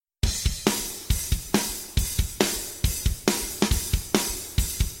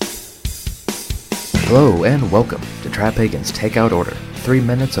Hello and welcome to Traphagen's Takeout Order. 3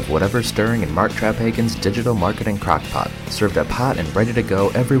 minutes of whatever's stirring in Mark Traphagen's digital marketing crockpot, served up hot and ready to go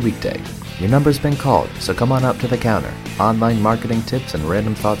every weekday. Your number's been called, so come on up to the counter. Online marketing tips and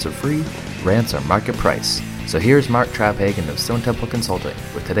random thoughts are free, rants are market price. So here's Mark Traphagen of Stone Temple Consulting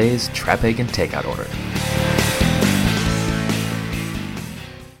with today's Traphagen Takeout Order.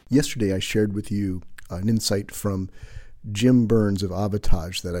 Yesterday I shared with you an insight from Jim Burns of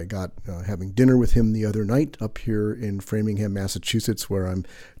Avatage that I got having dinner with him the other night up here in Framingham, Massachusetts, where I'm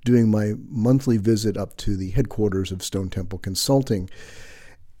doing my monthly visit up to the headquarters of Stone Temple Consulting.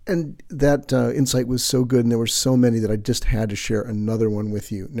 And that insight was so good, and there were so many that I just had to share another one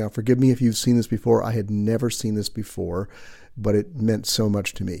with you. Now, forgive me if you've seen this before. I had never seen this before, but it meant so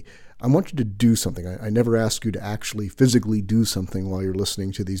much to me. I want you to do something. I never ask you to actually physically do something while you're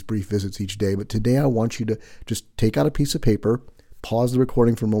listening to these brief visits each day, but today I want you to just take out a piece of paper, pause the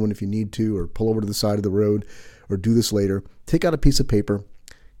recording for a moment if you need to, or pull over to the side of the road, or do this later. Take out a piece of paper,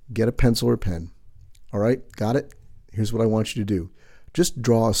 get a pencil or pen. All right, got it? Here's what I want you to do. Just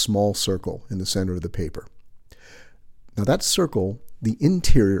draw a small circle in the center of the paper. Now that circle, the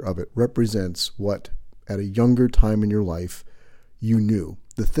interior of it, represents what, at a younger time in your life, you knew.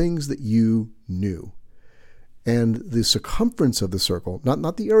 The things that you knew. And the circumference of the circle,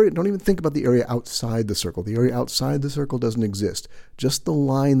 not the area, don't even think about the area outside the circle. The area outside the circle doesn't exist. Just the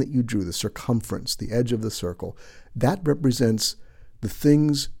line that you drew, the circumference, the edge of the circle, that represents the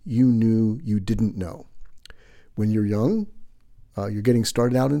things you knew you didn't know. When you're young, you're getting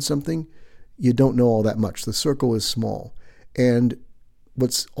started out in something, you don't know all that much. The circle is small. And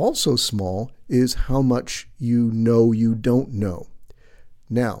what's also small is how much you know you don't know.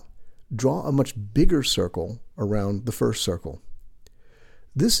 Now, draw a much bigger circle around the first circle.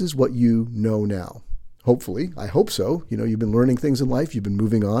 This is what you know now. Hopefully, I hope so. You've been learning things in life. You've been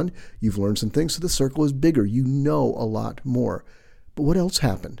moving on. You've learned some things. So the circle is bigger. You know a lot more. But what else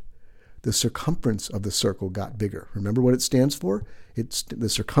happened? The circumference of the circle got bigger. Remember what it stands for? The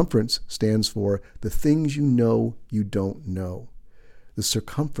circumference stands for the things you know you don't know. The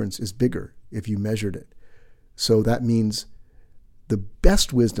circumference is bigger if you measured it. So that means the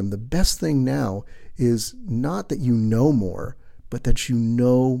best wisdom, the best thing now is not that you know more, but that you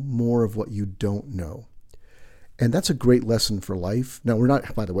know more of what you don't know. And that's a great lesson for life. Now, we're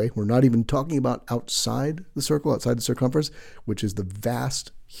not even talking about outside the circle, outside the circumference, which is the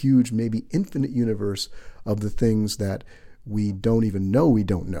vast, huge, maybe infinite universe of the things that we don't even know we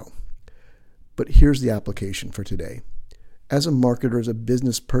don't know. But here's the application for today. As a marketer, as a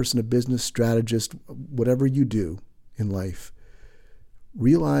business person, a business strategist, whatever you do in life,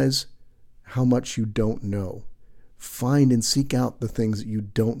 realize how much you don't know. Find and seek out the things that you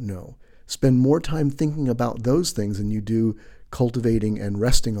don't know. Spend more time thinking about those things than you do cultivating and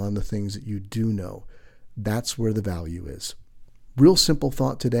resting on the things that you do know. That's where the value is. Real simple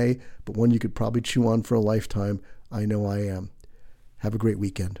thought today, but one you could probably chew on for a lifetime. I know I am. Have a great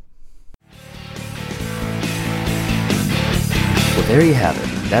weekend. Well, there you have it.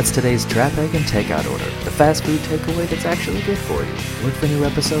 That's today's Traphagen Takeout Order, the fast food takeaway that's actually good for you. Look for new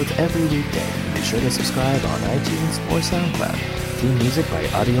episodes every weekday. Be sure to subscribe on iTunes or SoundCloud. Theme music by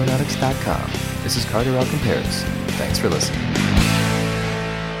Audionautics.com. This is Carter L. Compares. Thanks for listening.